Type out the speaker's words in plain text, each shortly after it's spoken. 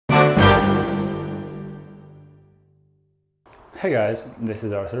Hey guys, this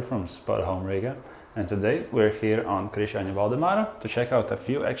is Arthur from Spot Home Riga, and today we're here on Krišjāņu Valdemāra to check out a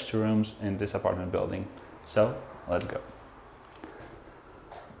few extra rooms in this apartment building. So, let's go.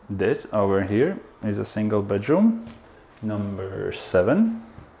 This over here is a single bedroom, number 7.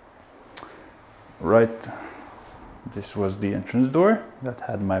 Right, this was the entrance door that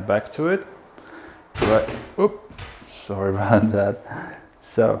had my back to it. Right, sorry about that.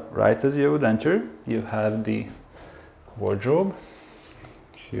 So, right as you would enter, you have the wardrobe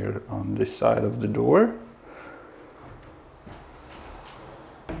here on this side of the door.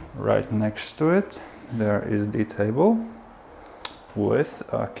 Right next to it there is the table with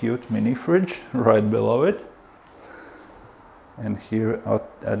a cute mini fridge right below it, and here out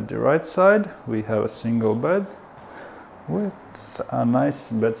at the right side we have a single bed with a nice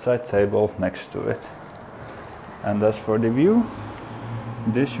bedside table next to it. And as for the view,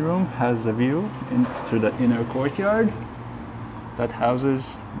 this room has a view into the inner courtyard that houses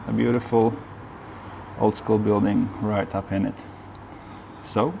a beautiful old school building right up in it.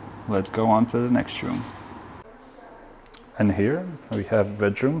 So let's go on to the next room. And here we have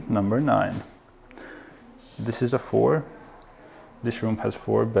bedroom number 9. This is a 4. This room has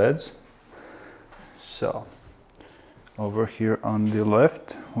 4 beds. So over here on the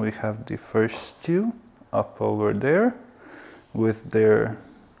left we have the first 2 up over there, with their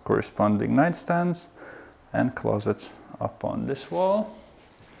corresponding nightstands and closets up on this wall.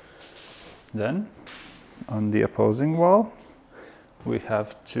 Then on the opposing wall we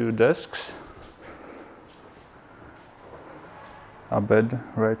have 2 desks, a bed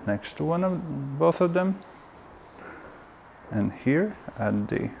right next to both of them, and here at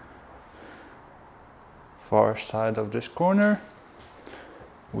the far side of this corner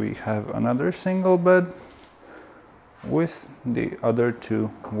we have another single bed with the other 2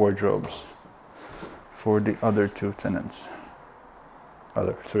 wardrobes for the other 2 tenants.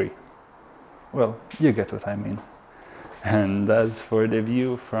 Other 3. Well, you get what I mean. And as for the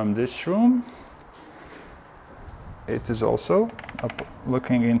view from this room, it is also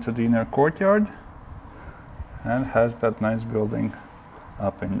looking into the inner courtyard and has that nice building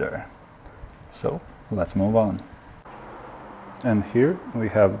up in there. So let's move on. And here we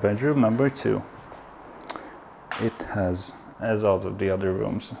have bedroom number 2. It has, as all of the other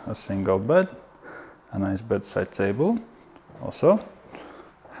rooms, a single bed, a nice bedside table. Also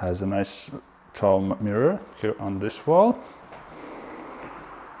has a nice tall mirror here on this wall.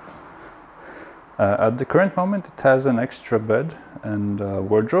 At the current moment it has an extra bed and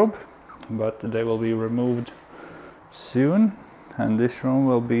wardrobe, but they will be removed soon, and this room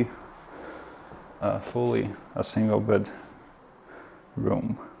will be fully a single bed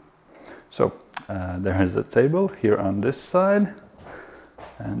room. So there is a table here on this side,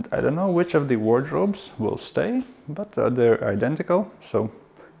 and I don't know which of the wardrobes will stay, but they're identical, so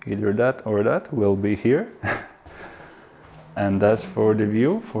either that or that will be here. And as for the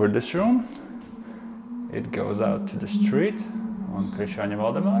view for this room, it goes out to the street on Krišjāņu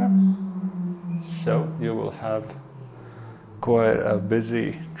Valdemāra, so you will have quite a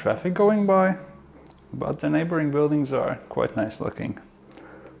busy traffic going by, but the neighboring buildings are quite nice looking.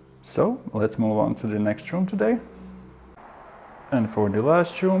 So let's move on to the next room today. And for the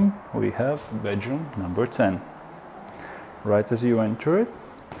last room we have bedroom number 10. Right as you enter it,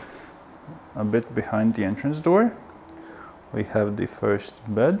 a bit behind the entrance door, we have the first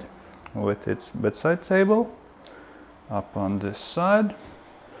bed with its bedside table up on this side.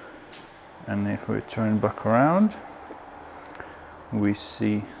 And if we turn back around, we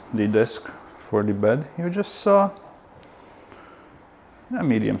see the desk for the bed you just saw, a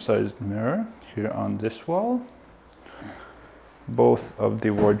medium-sized mirror here on this wall, both of the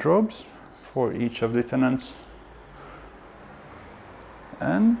wardrobes for each of the tenants,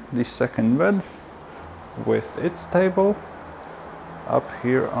 and the second bed with its table up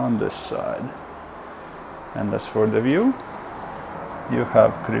here on this side. And as for the view, you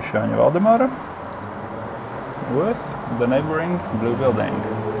have Krišjāņu Valdemāra with the neighboring blue building.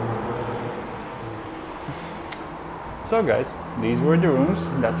 So guys, these were the rooms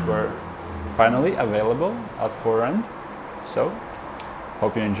that were finally available at For Rent. So,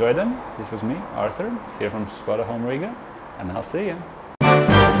 hope you enjoyed them. This was me, Arthur, here from Spot Home Riga, and I'll see you.